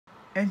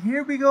And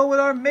here we go with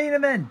our main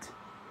event.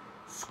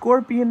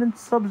 Scorpion and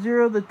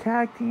Sub-Zero, the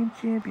tag team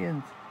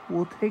champions,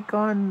 will take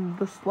on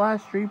the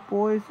Splash Street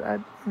Boys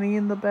at Money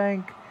in the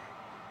Bank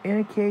in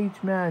a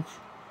cage match.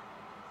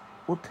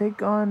 Will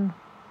take on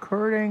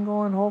Kurt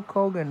Angle and Hulk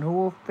Hogan, who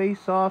will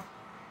face off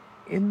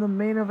in the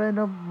main event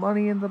of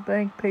Money in the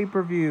Bank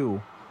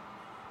pay-per-view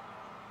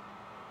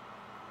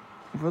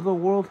for the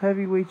World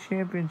Heavyweight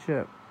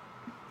Championship.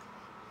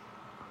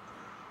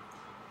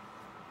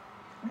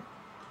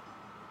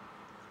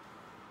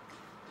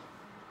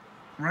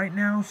 Right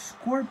now,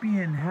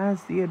 Scorpion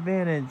has the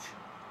advantage.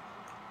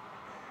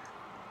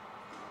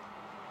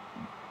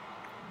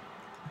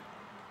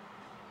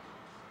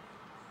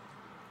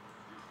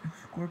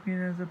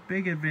 Scorpion has a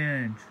big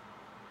advantage.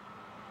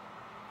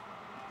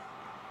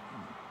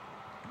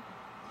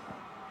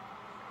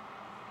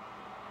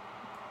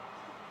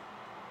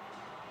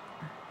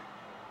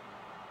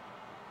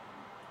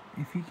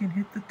 If he can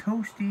hit the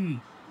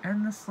toasty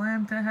and the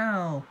slam to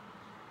hell.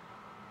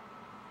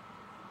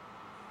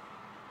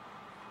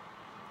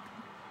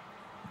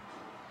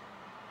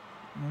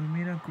 It would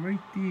mean a great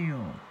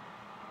deal.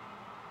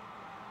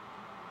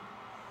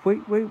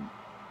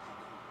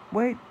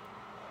 Wait.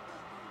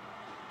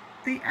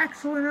 The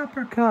excellent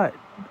uppercut.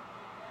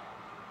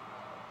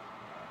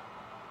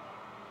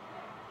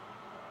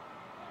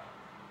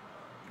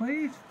 But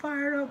he's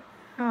fired up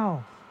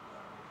now.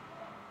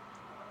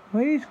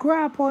 But he's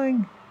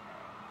grappling.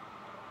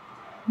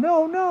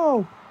 No,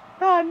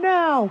 not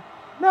now.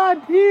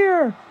 Not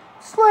here.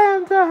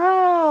 Slam to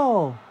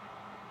hell.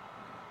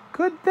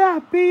 Could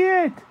that be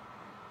it?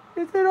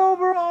 Is it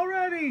over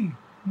already?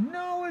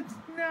 No, it's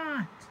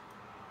not.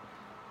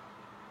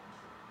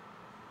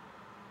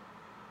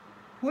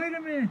 Wait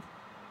a minute.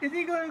 Is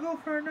he going to go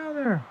for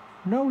another?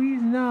 No,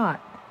 he's not.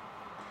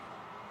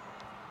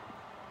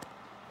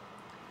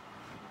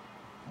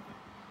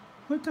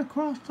 Whipped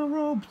across the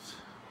ropes.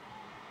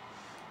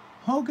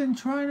 Hogan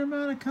trying to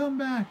mount a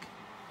comeback.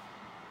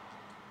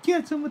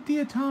 Gets him with the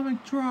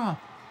atomic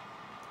drop.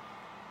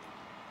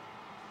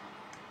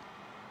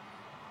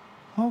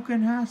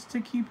 Hogan has to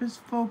keep his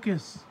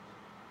focus.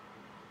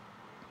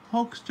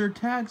 Hulkster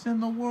tags in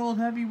the World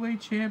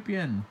Heavyweight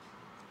Champion.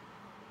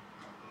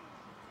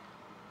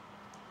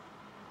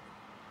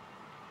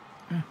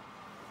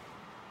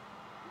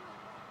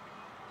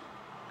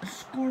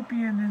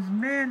 Scorpion is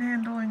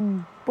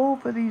manhandling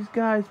both of these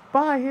guys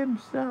by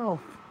himself.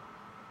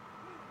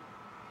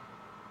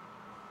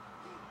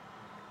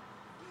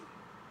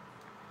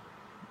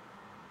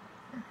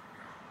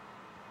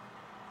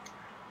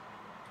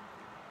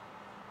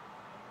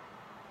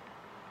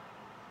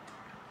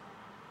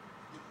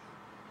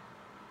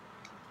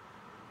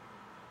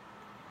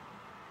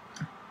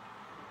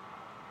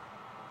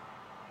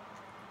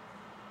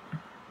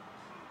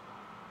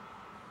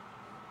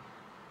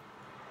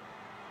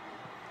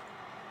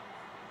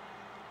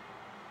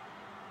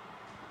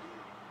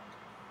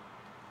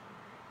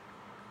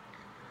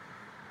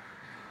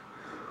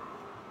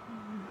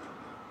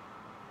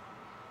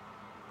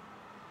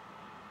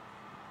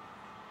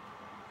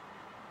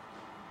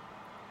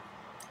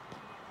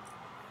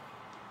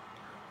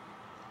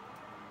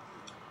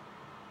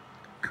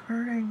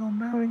 Kurt Angle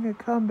mounting a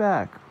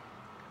comeback.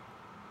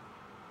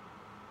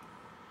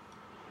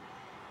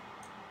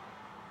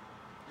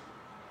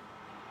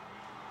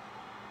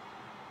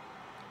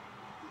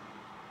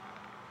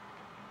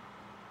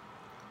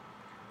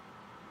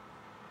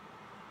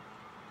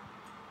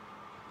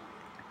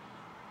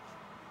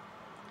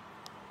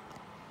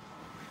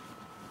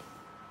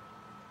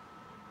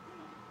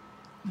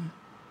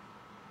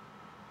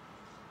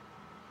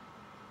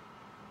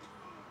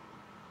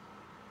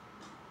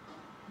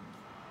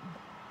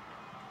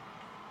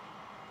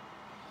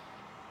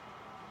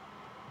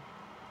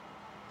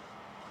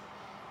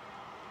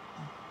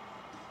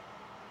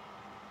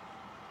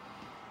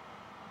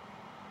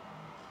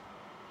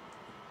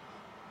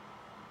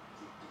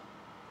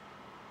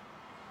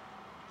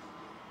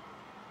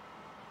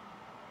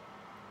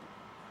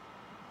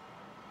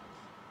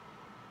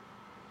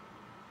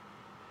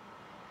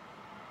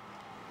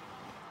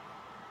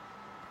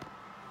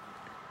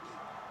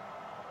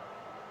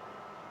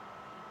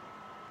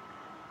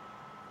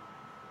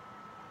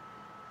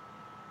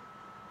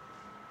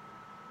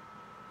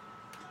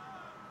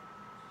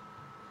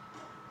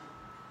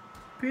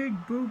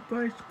 Big boot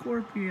by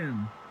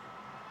Scorpion.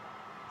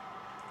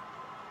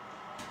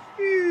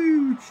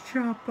 Huge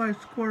chop by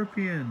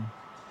Scorpion.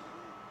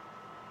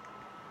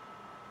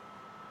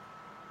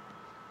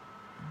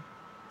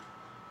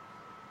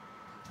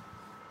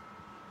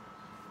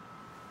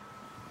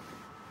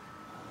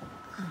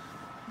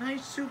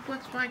 Nice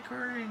suplex by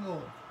Kurt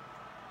Angle.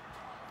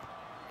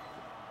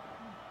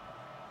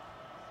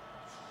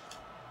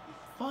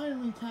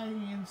 Finally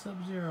tagging in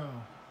Sub-Zero.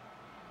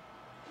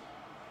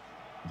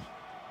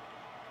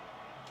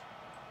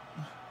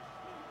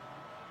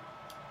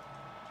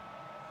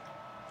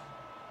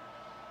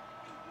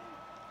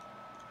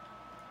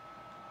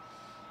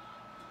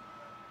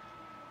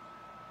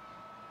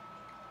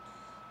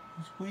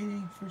 He's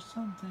waiting for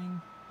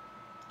something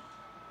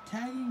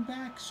Tagging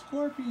back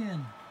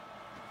Scorpion.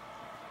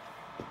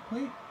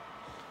 Wait.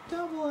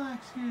 Double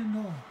axe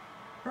handle.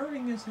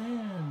 Hurting his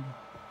hand.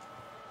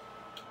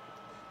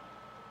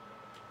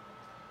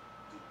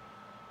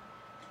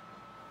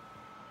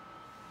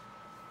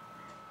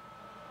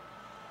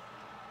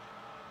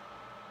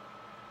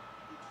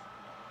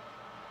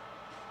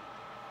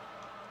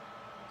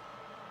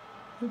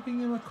 Whipping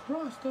him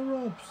across the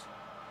ropes.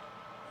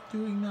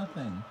 Doing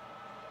nothing.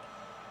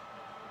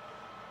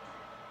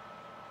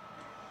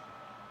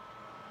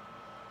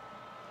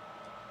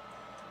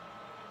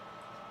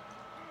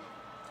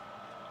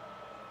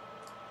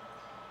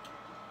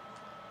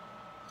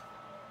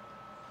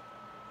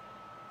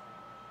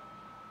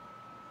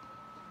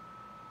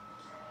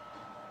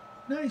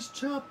 Nice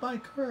chop by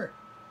Kurt.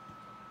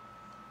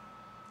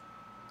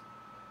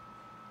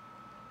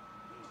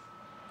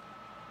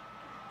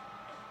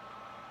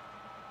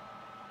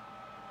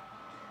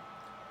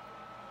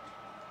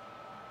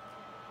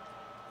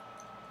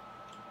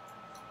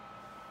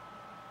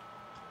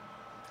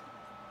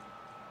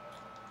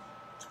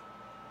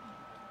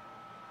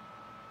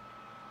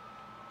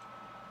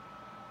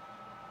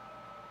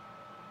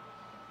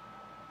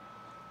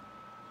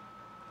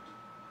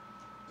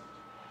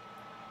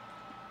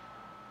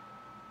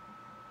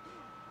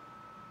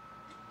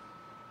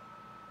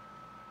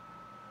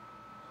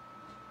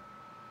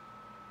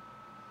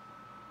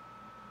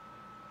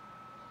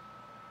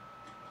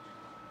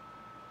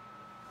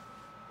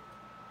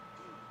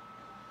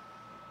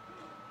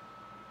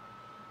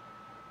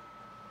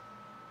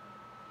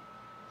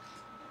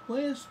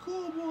 Play a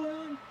schoolboy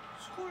on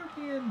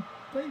Scorpion,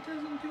 but he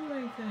doesn't do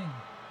anything.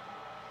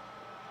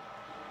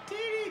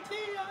 DDT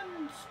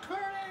on Kurt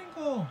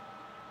Angle.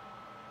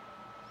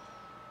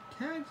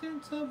 Tags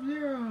in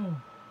Sub-Zero.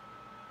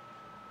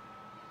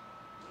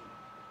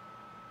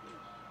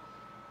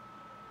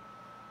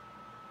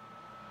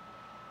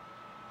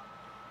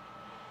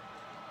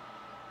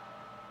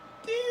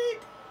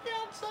 DDT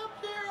on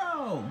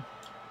Sub-Zero.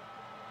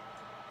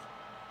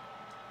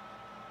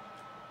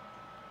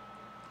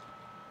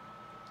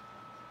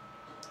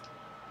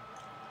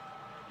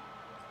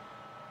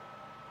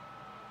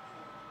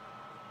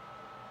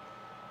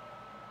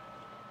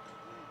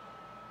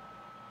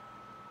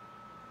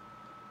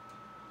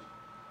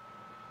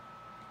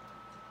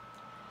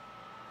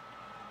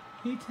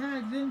 He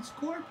tags in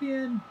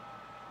Scorpion.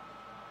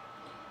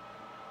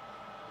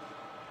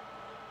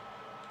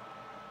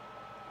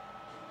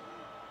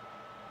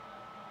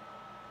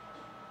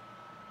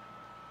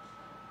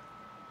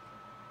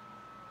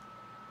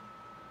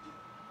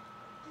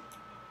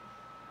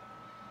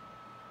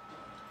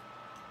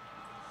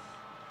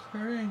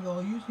 Kurt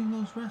Angle using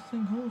those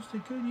wrestling holds to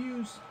good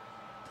use.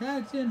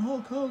 Tags in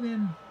Hulk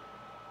Hogan.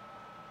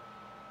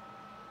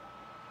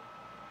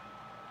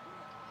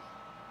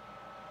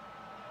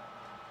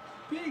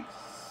 Big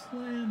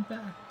slam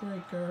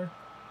backbreaker.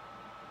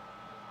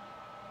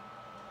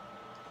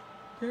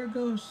 Here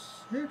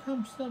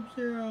comes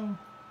Sub-Zero.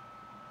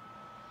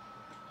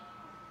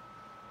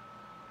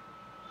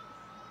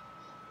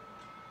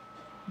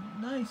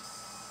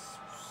 Nice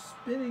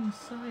spinning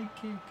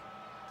sidekick.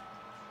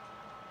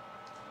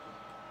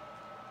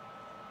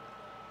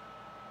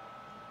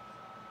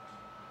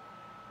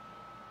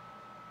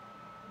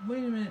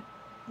 Wait a minute,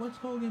 what's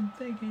Hogan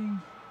thinking?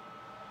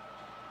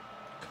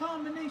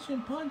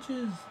 Combination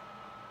punches.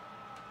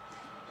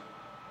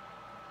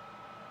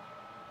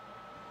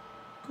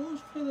 Goes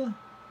for the...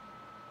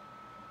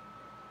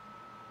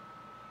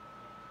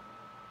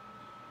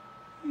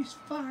 He's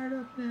fired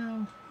up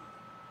now.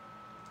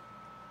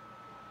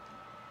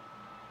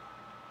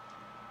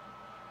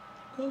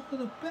 Goes for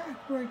the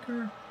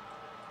backbreaker.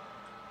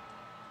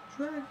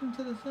 Drags him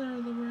to the center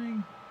of the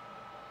ring.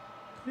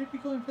 Could he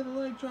be going for the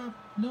leg drop?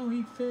 No,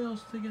 he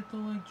fails to get the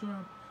leg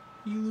drop.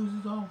 He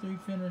loses all three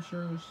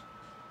finishers.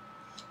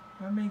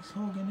 That makes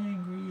Hogan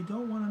angry. You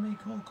don't want to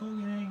make Hulk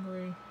Hogan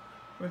angry.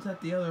 Or is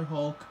that the other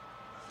Hulk?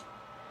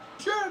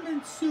 German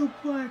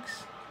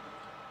suplex.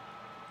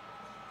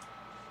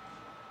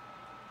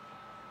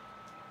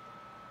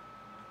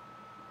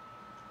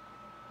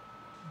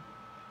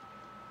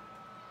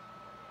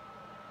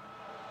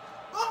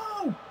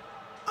 Oh!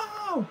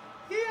 Oh!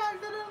 He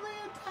accidentally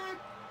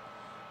attacked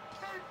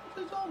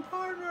his own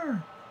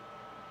partner.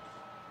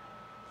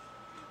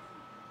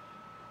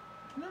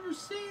 Never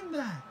seen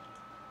that.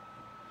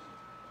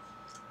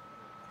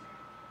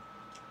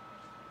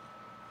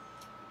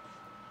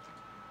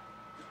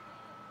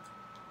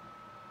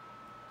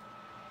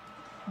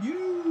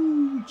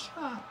 You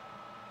chop.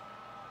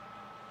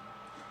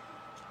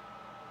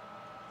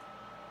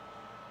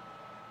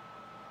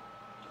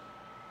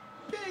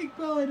 Big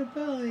belly to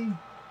belly.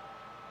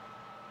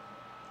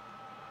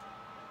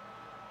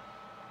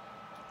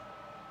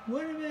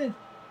 Wait a minute.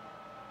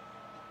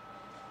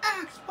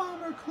 Axe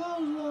bomber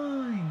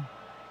clothesline.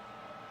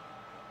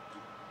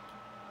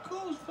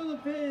 Goes for the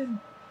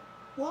pin.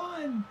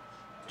 1,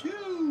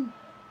 2,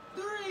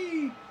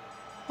 3.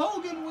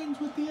 Hogan wins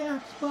with the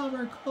Axe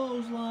Bomber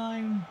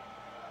clothesline.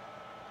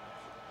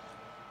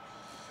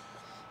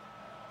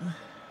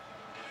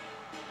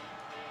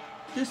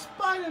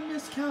 Despite a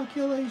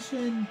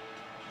miscalculation,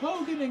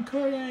 Hogan and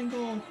Kurt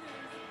Angle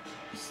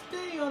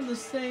stay on the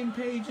same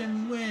page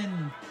and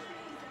win.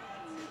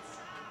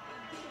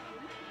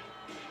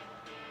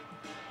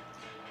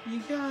 You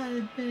gotta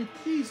admit,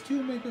 these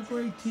two make a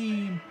great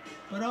team,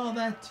 but all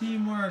that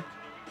teamwork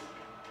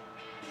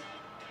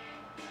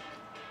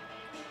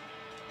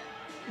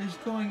is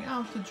going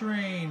out the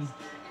drain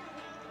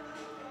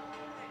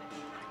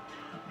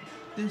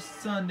this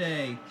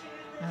Sunday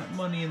at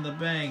Money in the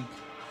Bank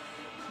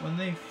when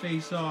they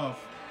face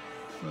off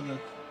for the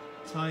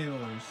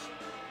titles,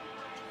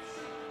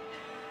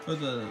 for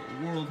the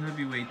World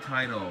Heavyweight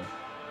title.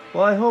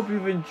 Well, I hope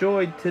you've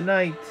enjoyed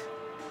tonight.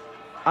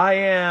 I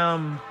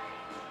am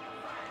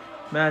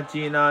Matt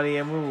Giannotti,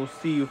 and we will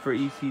see you for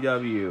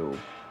ECW.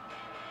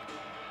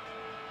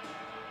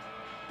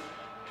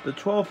 The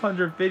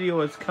 1200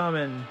 video is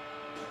coming,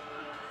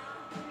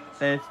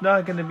 and it's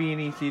not going to be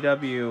an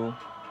ECW.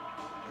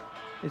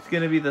 It's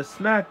going to be the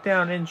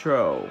SmackDown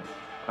intro.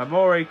 I've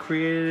already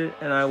created it,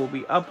 and I will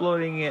be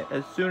uploading it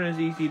as soon as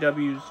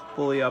ECW is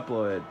fully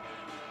uploaded.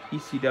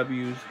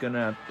 ECW is going to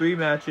have 3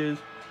 matches,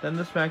 then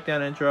the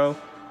SmackDown intro,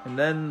 and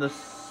then the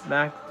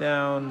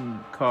SmackDown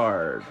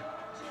card.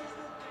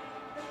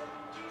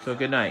 So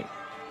good night.